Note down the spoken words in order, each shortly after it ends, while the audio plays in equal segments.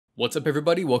What's up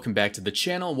everybody, welcome back to the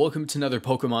channel, welcome to another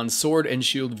Pokemon Sword and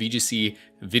Shield VGC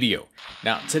video.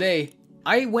 Now today,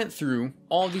 I went through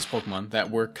all of these Pokemon that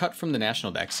were cut from the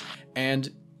National Dex, and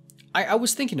I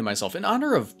was thinking to myself, in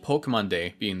honor of Pokemon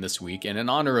Day being this week, and in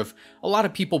honor of a lot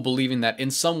of people believing that in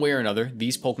some way or another,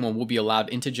 these Pokemon will be allowed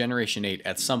into Generation 8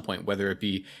 at some point, whether it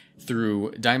be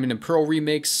through Diamond and Pearl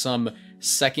remakes, some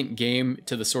second game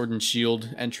to the Sword and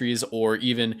Shield entries, or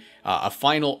even a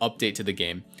final update to the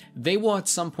game, they will at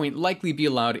some point likely be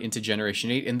allowed into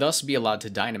Generation 8 and thus be allowed to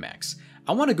DYNAMAX.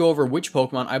 I want to go over which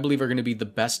Pokemon I believe are going to be the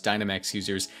best DYNAMAX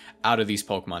users out of these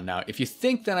Pokemon. Now, if you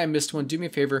think that I missed one, do me a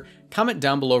favor, comment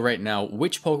down below right now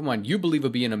which Pokemon you believe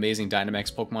would be an amazing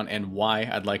DYNAMAX Pokemon and why.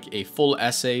 I'd like a full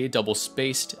essay,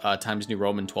 double-spaced, Times New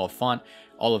Roman 12 font.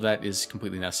 All of that is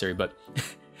completely necessary, but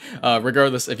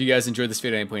regardless, if you guys enjoyed this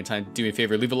video at any point in time, do me a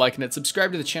favor, leave a like and hit,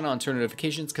 subscribe to the channel and turn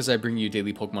notifications because I bring you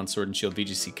daily Pokemon Sword and Shield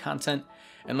VGC content.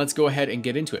 And let's go ahead and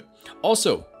get into it.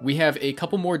 Also, we have a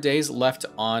couple more days left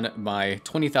on my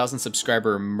 20,000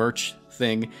 subscriber merch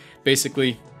thing.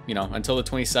 Basically, you know, until the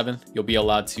 27th, you'll be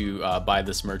allowed to buy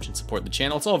this merch and support the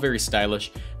channel. It's all very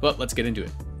stylish, but let's get into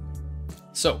it.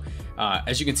 So,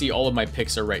 as you can see, all of my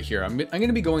picks are right here. I'm going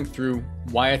to be going through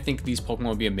why I think these Pokemon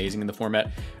would be amazing in the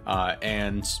format,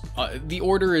 and the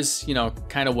order is, you know,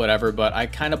 kind of whatever, but I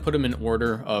kind of put them in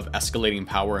order of escalating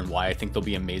power and why I think they'll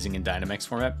be amazing in Dynamax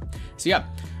format. So yeah,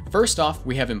 first off,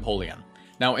 we have Empoleon.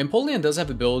 Now, Empoleon does have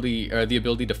the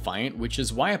ability Defiant, which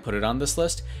is why I put it on this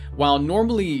list. While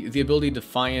normally the ability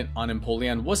Defiant on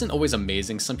Empoleon wasn't always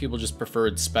amazing, some people just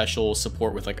preferred special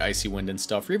support with like Icy Wind and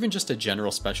stuff, or even just a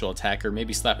general special attack, or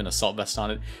maybe slap an Assault Vest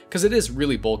on it, because it is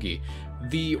really bulky.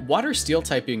 The Water Steel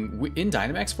typing in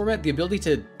Dynamax format, the ability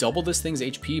to double this thing's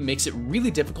HP makes it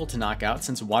really difficult to knock out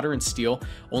since Water and Steel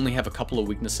only have a couple of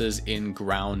weaknesses in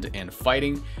Ground and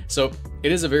Fighting, so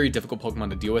it is a very difficult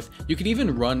Pokemon to deal with. You could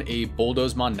even run a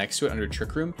Bulldoze Mon next to it under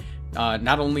Trick Room,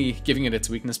 not only giving it its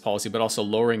weakness policy, but also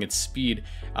lowering its speed.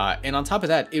 And on top of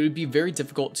that, it would be very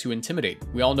difficult to intimidate.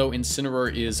 We all know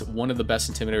Incineroar is one of the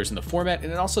best intimidators in the format,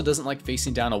 and it also doesn't like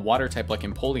facing down a water type like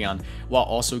Empoleon, while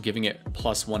also giving it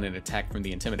 +1 in attack from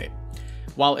the Intimidate.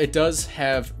 While it does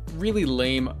have really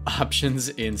lame options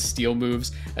in steel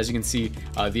moves, as you can see,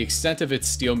 the extent of its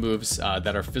steel moves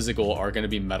that are physical are going to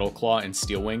be Metal Claw and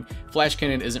Steel Wing. Flash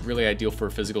Cannon isn't really ideal for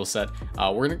a physical set.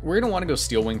 We're going to want to go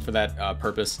Steel Wing for that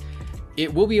purpose.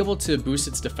 It will be able to boost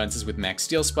its defenses with Max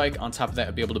Steel Spike. On top of that,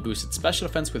 it'll be able to boost its special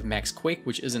defense with Max Quake,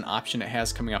 which is an option it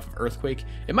has coming off of Earthquake.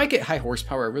 It might get high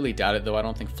horsepower, I really doubt it, though. I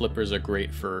don't think flippers are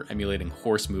great for emulating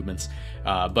horse movements.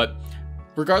 But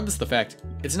regardless of the fact,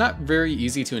 it's not very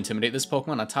easy to intimidate this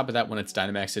Pokemon. On top of that, when it's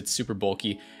Dynamax, it's super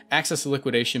bulky. Access to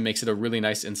Liquidation makes it a really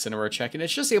nice Incineroar check, and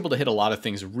it's just able to hit a lot of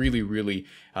things really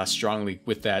strongly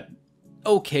with that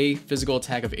okay physical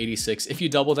attack of 86. If you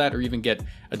double that or even get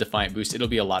a Defiant boost, it'll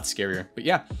be a lot scarier. But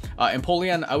yeah,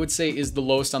 Empoleon, I would say, is the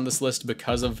lowest on this list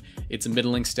because of its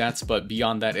middling stats, but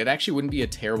beyond that, it actually wouldn't be a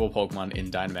terrible Pokemon in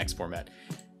Dynamax format.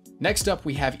 Next up,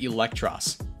 we have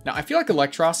Electros. Now, I feel like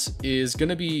Electros is going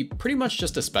to be pretty much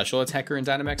just a special attacker in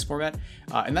Dynamax format,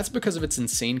 and that's because of its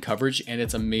insane coverage and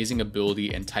its amazing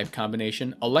ability and type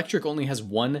combination. Electric only has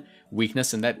one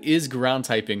weakness, and that is ground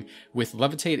typing. With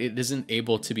Levitate, it isn't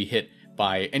able to be hit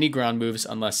by any ground moves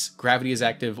unless Gravity is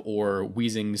active or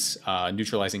Weezing's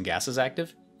Neutralizing Gas is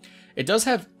active. It does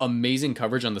have amazing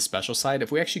coverage on the special side.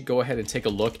 If we actually go ahead and take a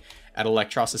look at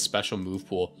Electros' special move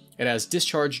pool, it has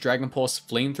Discharge, Dragon Pulse,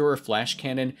 Flamethrower, Flash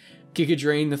Cannon, Giga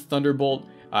Drain, Thunderbolt.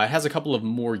 It has a couple of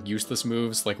more useless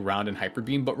moves like Round and Hyper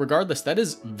Beam, but regardless, that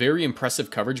is very impressive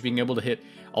coverage, being able to hit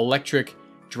Electric,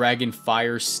 Dragon,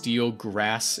 Fire, Steel,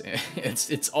 Grass.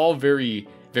 It's all very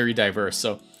diverse,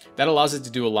 so that allows it to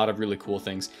do a lot of really cool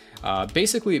things.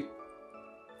 Basically,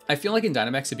 I feel like in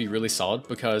Dynamax it'd be really solid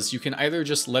because you can either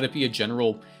just let it be a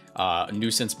general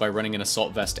nuisance by running an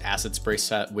Assault Vest Acid Spray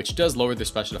set, which does lower their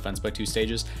special defense by 2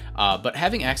 stages, but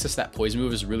having access to that Poison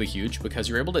move is really huge because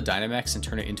you're able to Dynamax and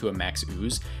turn it into a Max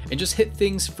Ooze and just hit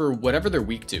things for whatever they're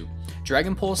weak to.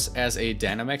 Dragon Pulse as a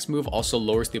Dynamax move also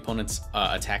lowers the opponent's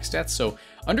attack stats, so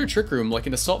under Trick Room, like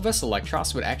an Assault Vest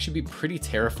Electros would actually be pretty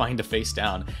terrifying to face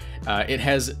down. It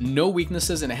has no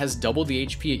weaknesses and it has double the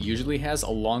HP it usually has,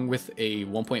 along with a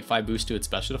 1.5 boost to its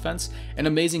special defense, and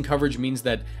amazing coverage means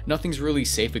that nothing's really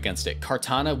safe against it.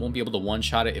 Kartana won't be able to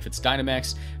one-shot it if it's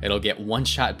Dynamax. It'll get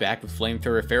one-shot back with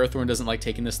Flamethrower. Ferrothorn doesn't like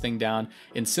taking this thing down.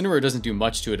 Incineroar doesn't do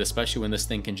much to it, especially when this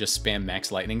thing can just spam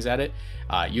Max Lightnings at it.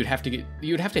 You'd have to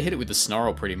hit it with the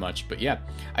Snarl pretty much, but yeah,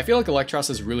 I feel like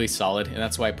Electros is really solid, and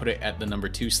that's why I put it at the number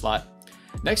 2 slot.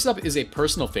 Next up is a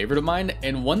personal favorite of mine,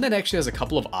 and one that actually has a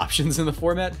couple of options in the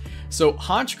format. So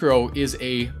Honchkrow is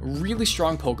a really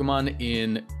strong Pokemon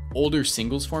in older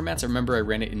singles formats. I remember I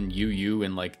ran it in UU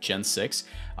in like Gen 6,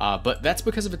 but that's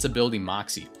because of its ability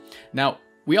Moxie. Now,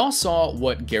 we all saw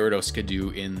what Gyarados could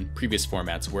do in previous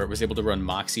formats where it was able to run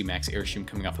Moxie max airstream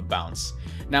coming off a bounce.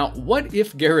 Now, what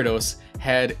if Gyarados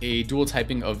had a dual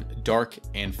typing of Dark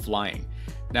and Flying?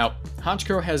 Now,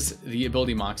 Honchkrow has the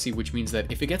ability Moxie, which means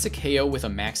that if it gets a KO with a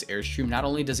max airstream, not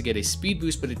only does it get a speed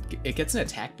boost, but it gets an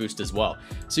attack boost as well.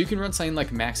 So you can run something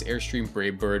like max airstream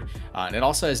Brave Bird, and it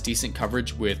also has decent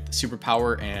coverage with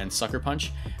Superpower and Sucker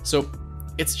Punch. So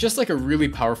it's just like a really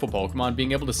powerful Pokemon.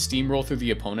 Being able to steamroll through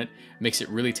the opponent makes it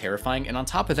really terrifying. And on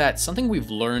top of that, something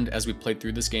we've learned as we played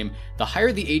through this game, the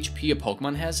higher the HP a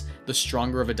Pokemon has, the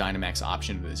stronger of a Dynamax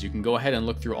option it is. You can go ahead and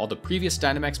look through all the previous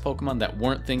Dynamax Pokemon that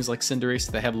weren't things like Cinderace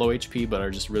that have low HP but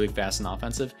are just really fast and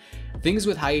offensive. Things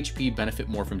with high HP benefit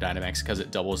more from Dynamax because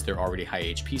it doubles their already high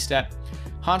HP stat.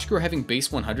 Honchkrow having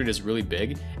base 100 is really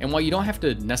big, and while you don't have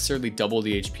to necessarily double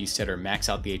the HP stat or max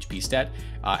out the HP stat,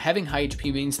 having high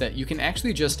HP means that you can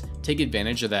actually just take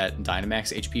advantage of that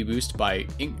Dynamax HP boost by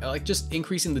just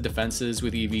increasing the defenses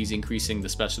with EVs, increasing the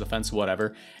special defense,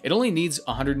 whatever. It only needs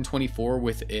 124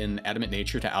 with an Adamant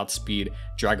Nature to outspeed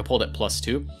Dragapult at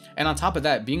 +2, and on top of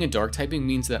that, being a Dark typing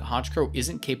means that Honchkrow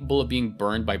isn't capable of being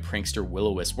burned by Prankster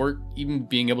Will-O-Wisp, or even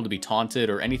being able to be taunted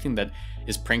or anything that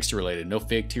is Prankster related. No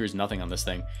Fake Tears, nothing on this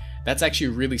thing. That's actually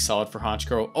really solid for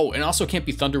Honchkrow. Oh, and also can't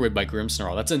be Thunderwave by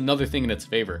Grimmsnarl. That's another thing in its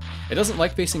favor. It doesn't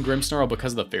like facing Grimmsnarl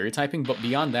because of the Fairy typing, but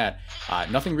beyond that,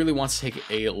 nothing really wants to take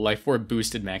a Life Orb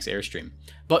boosted max airstream.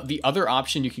 But the other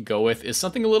option you could go with is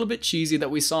something a little bit cheesy that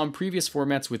we saw in previous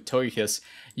formats with Togekiss.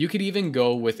 You could even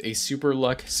go with a Super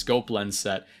Luck Scope Lens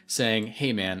set saying,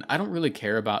 hey man, I don't really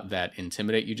care about that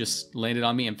Intimidate you just landed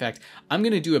on me. In fact, I'm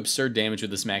going to do absurd damage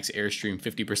with this max airstream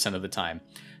 50% of the time.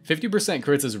 50%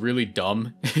 crits is really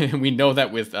dumb, and we know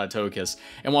that with Togekiss.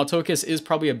 And while Togekiss is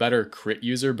probably a better crit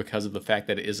user because of the fact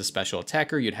that it is a special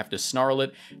attacker, you'd have to snarl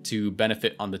it to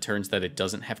benefit on the turns that it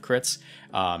doesn't have crits.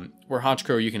 Where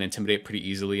Honchkrow you can intimidate pretty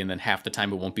easily, and then half the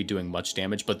time it won't be doing much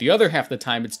damage, but the other half the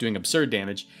time it's doing absurd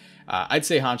damage. I'd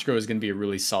say Honchkrow is going to be a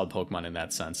really solid Pokemon in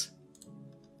that sense.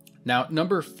 Now,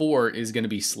 number 4 is going to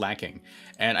be Slacking,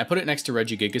 and I put it next to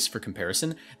Regigigas for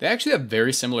comparison. They actually have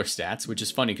very similar stats, which is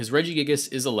funny because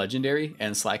Regigigas is a legendary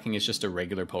and Slacking is just a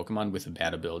regular Pokemon with a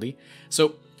bad ability.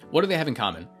 So what do they have in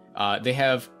common? They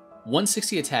have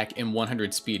 160 attack and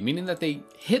 100 speed, meaning that they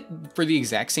hit for the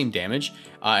exact same damage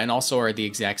and also are the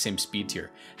exact same speed tier.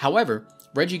 However,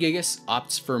 Regigigas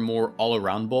opts for more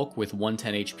all-around bulk with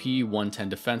 110 HP, 110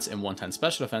 defense, and 110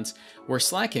 special defense, where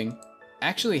Slacking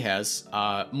actually has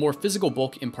more physical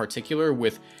bulk in particular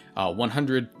with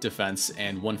 100 defense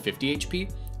and 150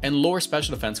 HP, and lower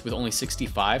special defense with only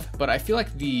 65, but I feel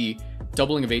like the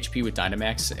doubling of HP with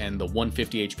Dynamax and the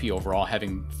 150 HP overall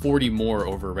having 40 more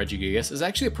over Regigigas is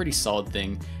actually a pretty solid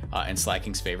thing in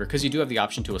Slacking's favor, because you do have the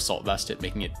option to Assault Vest it,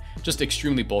 making it just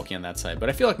extremely bulky on that side. But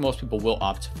I feel like most people will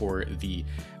opt for the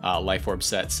Life Orb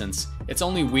set since it's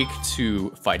only weak to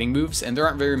fighting moves and there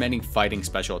aren't very many fighting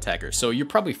special attackers, so you're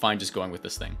probably fine just going with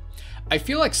this thing. I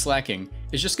feel like Slacking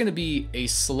is just going to be a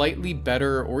slightly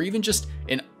better or even just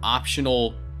an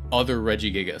optional other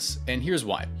Regigigas, and here's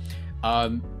why.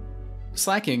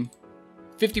 Slacking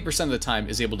 50% of the time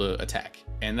is able to attack,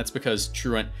 and that's because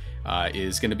Truant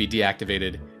is going to be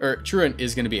deactivated, or Truant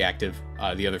is going to be active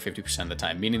the other 50% of the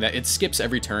time, meaning that it skips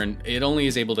every turn. It only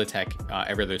is able to attack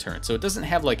every other turn, so it doesn't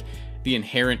have like the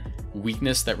inherent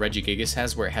weakness that Regigigas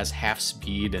has, where it has half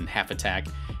speed and half attack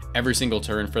every single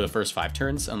turn for the first 5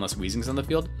 turns, unless Weezing's on the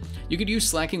field. You could use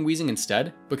Slacking Weezing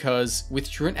instead, because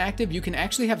with Truant active, you can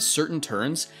actually have certain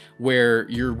turns where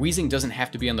your Weezing doesn't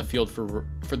have to be on the field for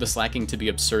the Slacking to be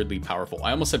absurdly powerful.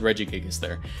 I almost said Regigigas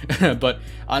there. But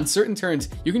on certain turns,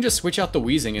 you can just switch out the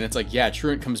Weezing, and it's like, yeah,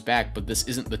 Truant comes back, but this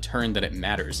isn't the turn that it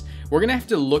matters. We're gonna have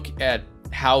to look at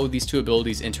how these two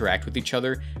abilities interact with each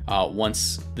other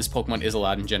once this Pokemon is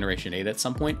allowed in Generation 8 at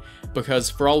some point, because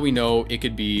for all we know, it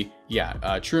could be,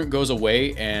 yeah, Truant goes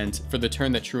away, and for the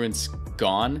turn that Truant's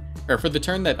gone, or for the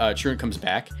turn that Truant comes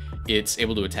back, it's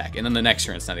able to attack, and then the next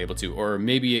turn it's not able to, or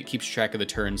maybe it keeps track of the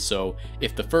turns, so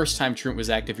if the first time Truant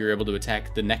was active you're able to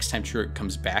attack, the next time Truant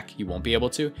comes back you won't be able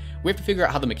to. We have to figure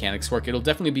out how the mechanics work. It'll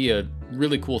definitely be a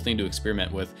really cool thing to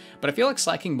experiment with, but I feel like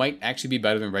Slacking might actually be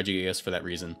better than Regigigas for that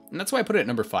reason, and that's why I put it at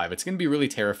number 5. It's going to be really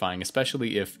terrifying,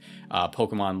 especially if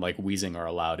Pokemon like Weezing are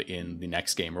allowed in the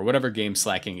next game, or whatever game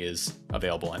Slacking is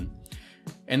available in.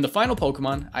 And the final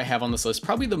Pokemon I have on this list,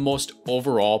 probably the most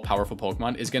overall powerful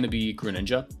Pokemon, is going to be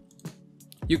Greninja.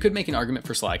 You could make an argument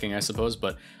for Slacking, I suppose,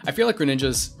 but I feel like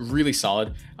Greninja's really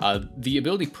solid. The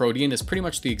ability Protean is pretty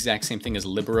much the exact same thing as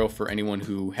Libero for anyone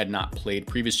who had not played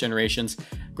previous generations.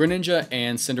 Greninja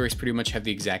and Cinderace pretty much have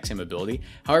the exact same ability.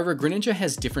 However, Greninja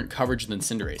has different coverage than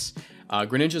Cinderace.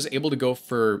 Greninja is able to go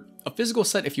for a physical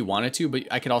set if you wanted to, but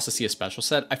I could also see a special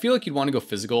set. I feel like you'd want to go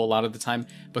physical a lot of the time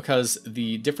because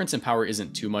the difference in power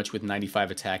isn't too much with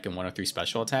 95 attack and 103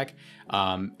 special attack.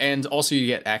 And also you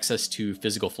get access to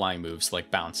physical flying moves like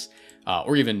Bounce.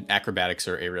 Or even Acrobatics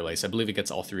or Aerial Ace. I believe it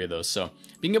gets all three of those. So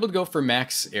being able to go for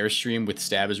max Airstream with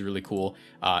Stab is really cool.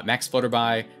 Max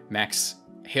Flutterby, max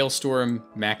Hailstorm,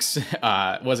 max,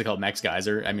 what was it called? Max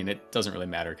Geyser. I mean, it doesn't really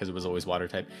matter because it was always water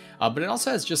type. But it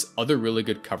also has just other really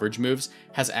good coverage moves.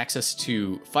 Has access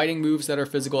to fighting moves that are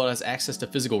physical. It has access to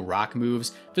physical rock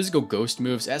moves, physical ghost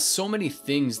moves. It has so many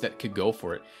things that could go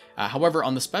for it. However,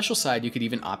 on the special side, you could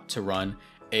even opt to run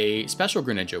a special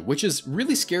Greninja, which is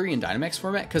really scary in Dynamax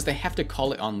format because they have to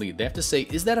call it on lead. They have to say,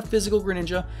 is that a physical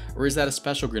Greninja or is that a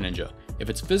special Greninja? If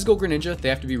it's physical Greninja, they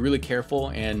have to be really careful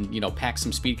and, you know, pack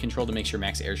some speed control to make sure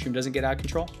Max Airstream doesn't get out of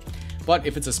control. But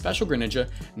if it's a special Greninja,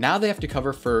 now they have to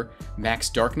cover for Max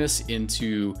Darkness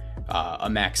into a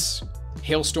Max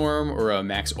Hailstorm or a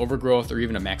Max Overgrowth or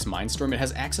even a Max Mindstorm. It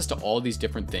has access to all these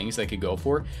different things they could go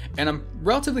for, and I'm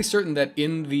relatively certain that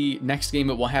in the next game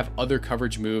it will have other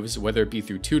coverage moves, whether it be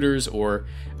through tutors or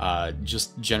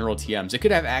just general TMs. It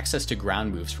could have access to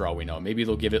ground moves for all we know. Maybe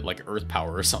they'll give it like Earth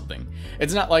Power or something.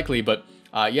 It's not likely, but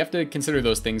you have to consider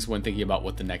those things when thinking about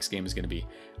what the next game is going to be.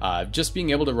 Just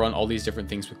being able to run all these different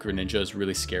things with Greninja is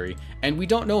really scary, and we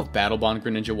don't know if Battle Bond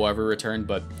Greninja will ever return,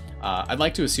 but I'd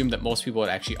like to assume that most people would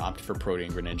actually opt for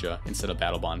Protean Greninja instead of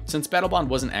Battle Bond. Since Battle Bond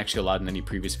wasn't actually allowed in any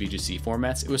previous VGC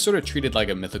formats, it was sort of treated like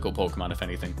a mythical Pokemon, if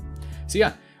anything. So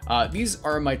yeah, these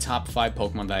are my top 5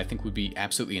 Pokemon that I think would be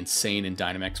absolutely insane in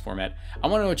Dynamax format. I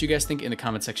want to know what you guys think in the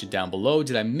comment section down below.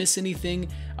 Did I miss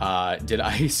anything? Did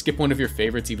I skip one of your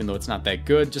favorites even though it's not that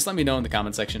good? Just let me know in the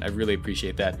comment section. I really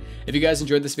appreciate that. If you guys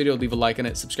enjoyed this video, leave a like on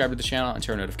it, subscribe to the channel, and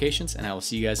turn on notifications, and I will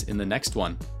see you guys in the next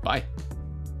one. Bye!